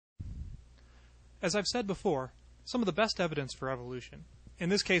As I've said before, some of the best evidence for evolution, in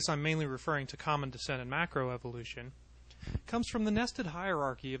this case I'm mainly referring to common descent and macroevolution, comes from the nested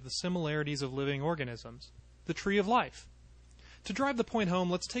hierarchy of the similarities of living organisms, the tree of life. To drive the point home,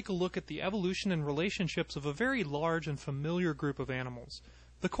 let's take a look at the evolution and relationships of a very large and familiar group of animals,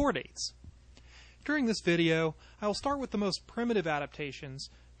 the chordates. During this video, I will start with the most primitive adaptations,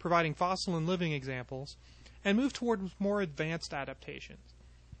 providing fossil and living examples, and move toward more advanced adaptations.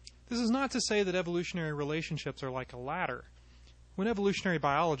 This is not to say that evolutionary relationships are like a ladder. When evolutionary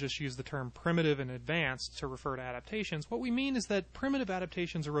biologists use the term primitive and advanced to refer to adaptations, what we mean is that primitive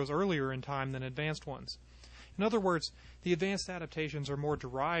adaptations arose earlier in time than advanced ones. In other words, the advanced adaptations are more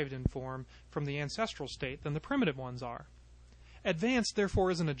derived in form from the ancestral state than the primitive ones are. Advanced, therefore,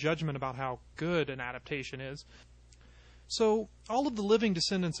 isn't a judgment about how good an adaptation is. So, all of the living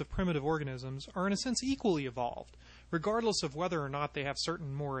descendants of primitive organisms are in a sense equally evolved, regardless of whether or not they have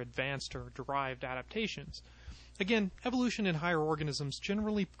certain more advanced or derived adaptations. Again, evolution in higher organisms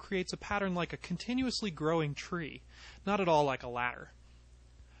generally creates a pattern like a continuously growing tree, not at all like a ladder.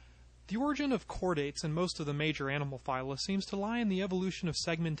 The origin of chordates in most of the major animal phyla seems to lie in the evolution of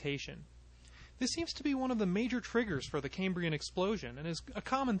segmentation. This seems to be one of the major triggers for the Cambrian explosion and is a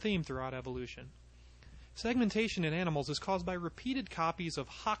common theme throughout evolution. Segmentation in animals is caused by repeated copies of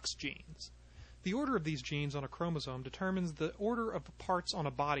Hox genes. The order of these genes on a chromosome determines the order of parts on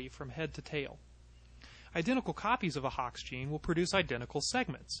a body from head to tail. Identical copies of a Hox gene will produce identical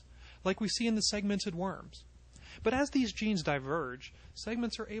segments, like we see in the segmented worms. But as these genes diverge,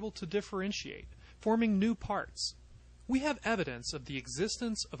 segments are able to differentiate, forming new parts. We have evidence of the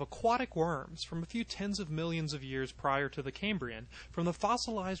existence of aquatic worms from a few tens of millions of years prior to the Cambrian from the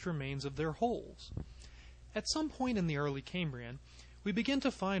fossilized remains of their holes. At some point in the early Cambrian, we begin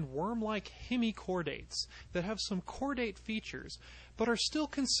to find worm-like hemichordates that have some chordate features but are still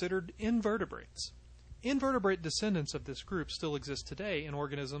considered invertebrates. Invertebrate descendants of this group still exist today in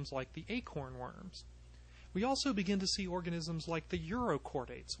organisms like the acorn worms. We also begin to see organisms like the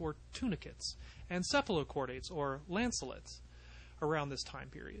urochordates, or tunicates, and cephalochordates, or lanceolets, around this time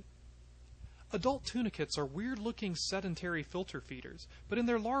period. Adult tunicates are weird-looking sedentary filter feeders, but in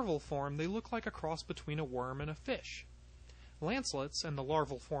their larval form they look like a cross between a worm and a fish. Lanceolets, and the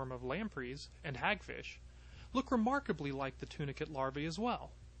larval form of lampreys and hagfish, look remarkably like the tunicate larvae as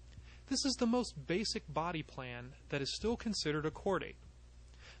well. This is the most basic body plan that is still considered a chordate.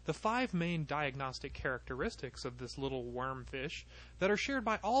 The 5 main diagnostic characteristics of this little wormfish that are shared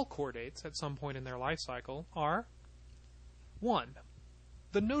by all chordates at some point in their life cycle are 1.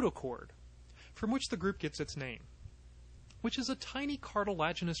 The notochord, from which the group gets its name, which is a tiny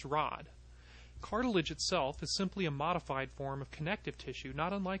cartilaginous rod. Cartilage itself is simply a modified form of connective tissue,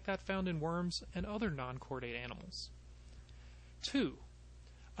 not unlike that found in worms and other non-chordate animals. 2.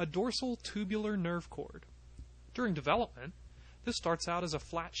 A dorsal tubular nerve cord. During development, this starts out as a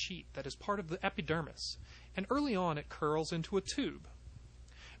flat sheet that is part of the epidermis, and early on it curls into a tube.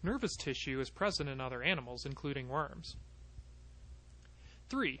 Nervous tissue is present in other animals, including worms.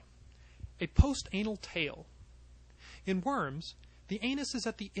 3. A postanal tail. In worms, the anus is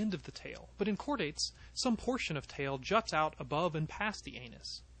at the end of the tail, but in chordates, some portion of tail juts out above and past the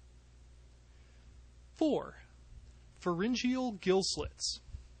anus. 4. Pharyngeal gill slits.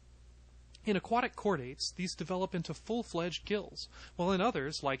 In aquatic chordates, these develop into full-fledged gills, while in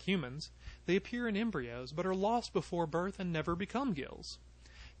others, like humans, they appear in embryos but are lost before birth and never become gills.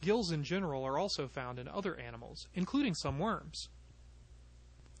 Gills in general are also found in other animals, including some worms.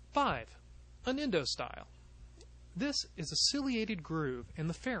 5. An endostyle. This is a ciliated groove in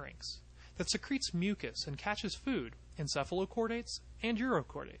the pharynx that secretes mucus and catches food in cephalochordates and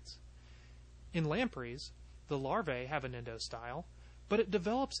urochordates. In lampreys, the larvae have an endostyle, but it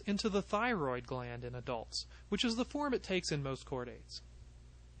develops into the thyroid gland in adults, which is the form it takes in most chordates.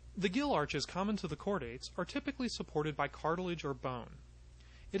 The gill arches common to the chordates are typically supported by cartilage or bone.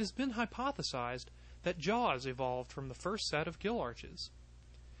 It has been hypothesized that jaws evolved from the first set of gill arches.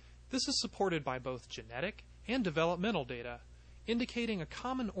 This is supported by both genetic and developmental data, indicating a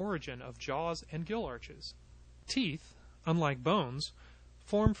common origin of jaws and gill arches. Teeth, unlike bones,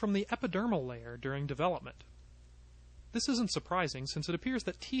 form from the epidermal layer during development. This isn't surprising, since it appears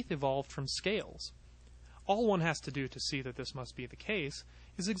that teeth evolved from scales. All one has to do to see that this must be the case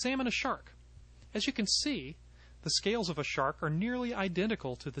is examine a shark. As you can see, the scales of a shark are nearly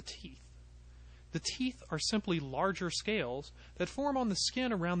identical to the teeth. The teeth are simply larger scales that form on the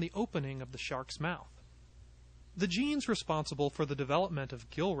skin around the opening of the shark's mouth. The genes responsible for the development of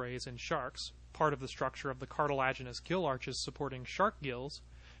gill rays in sharks, part of the structure of the cartilaginous gill arches supporting shark gills,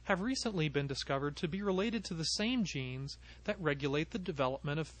 have recently been discovered to be related to the same genes that regulate the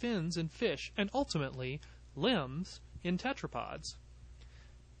development of fins in fish and ultimately limbs in tetrapods.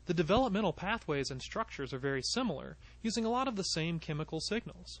 The developmental pathways and structures are very similar, using a lot of the same chemical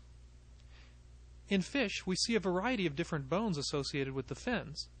signals. In fish, we see a variety of different bones associated with the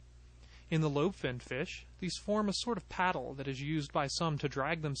fins. In the lobe-finned fish, these form a sort of paddle that is used by some to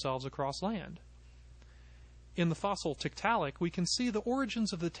drag themselves across land. In the fossil Tiktaalik, we can see the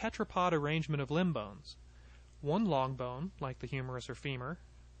origins of the tetrapod arrangement of limb bones. One long bone, like the humerus or femur,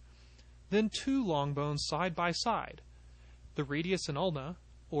 then two long bones side by side, the radius and ulna,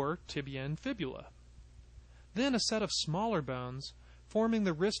 or tibia and fibula. Then a set of smaller bones forming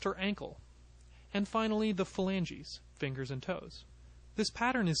the wrist or ankle, and finally the phalanges, fingers and toes. This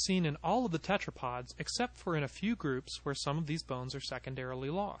pattern is seen in all of the tetrapods except for in a few groups where some of these bones are secondarily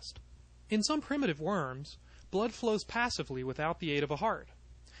lost. In some primitive worms, blood flows passively without the aid of a heart.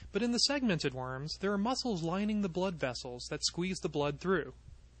 But in the segmented worms, there are muscles lining the blood vessels that squeeze the blood through.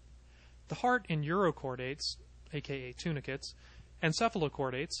 The heart in urochordates, aka tunicates, and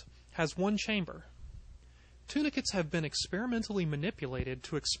cephalochordates has one chamber. Tunicates have been experimentally manipulated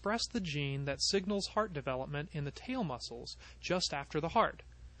to express the gene that signals heart development in the tail muscles just after the heart,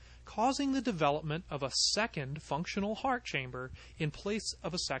 causing the development of a second functional heart chamber in place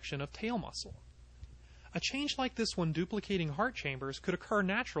of a section of tail muscle. A change like this when duplicating heart chambers could occur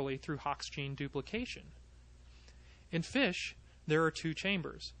naturally through Hox gene duplication. In fish, there are two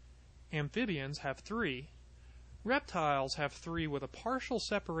chambers. Amphibians have three. Reptiles have three with a partial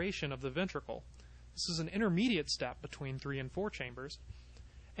separation of the ventricle. This is an intermediate step between 3 and 4 chambers.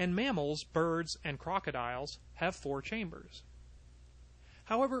 And mammals, birds, and crocodiles have 4 chambers.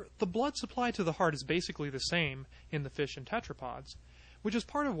 However, the blood supply to the heart is basically the same in the fish and tetrapods, which is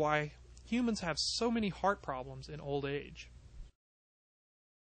part of why humans have so many heart problems in old age.